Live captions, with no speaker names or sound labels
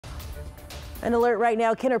An alert right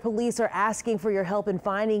now. Kenner police are asking for your help in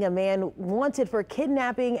finding a man wanted for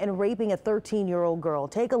kidnapping and raping a 13-year-old girl.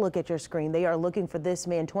 Take a look at your screen. They are looking for this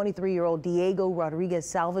man, 23-year-old Diego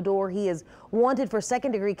Rodriguez-Salvador. He is wanted for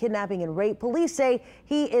second-degree kidnapping and rape. Police say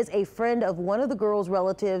he is a friend of one of the girl's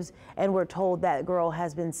relatives, and we're told that girl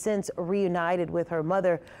has been since reunited with her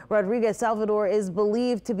mother. Rodriguez-Salvador is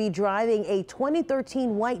believed to be driving a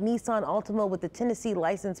 2013 white Nissan Altima with the Tennessee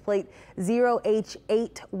license plate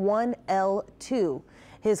 0H81L2.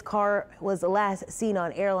 His car was last seen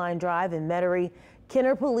on Airline Drive in Metairie.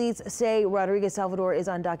 Kenner police say Rodriguez-Salvador is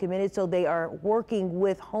undocumented, so they are working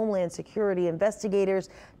with Homeland Security investigators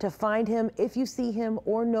to find him. If you see him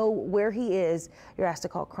or know where he is, you're asked to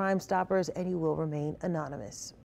call Crime Stoppers and he will remain anonymous.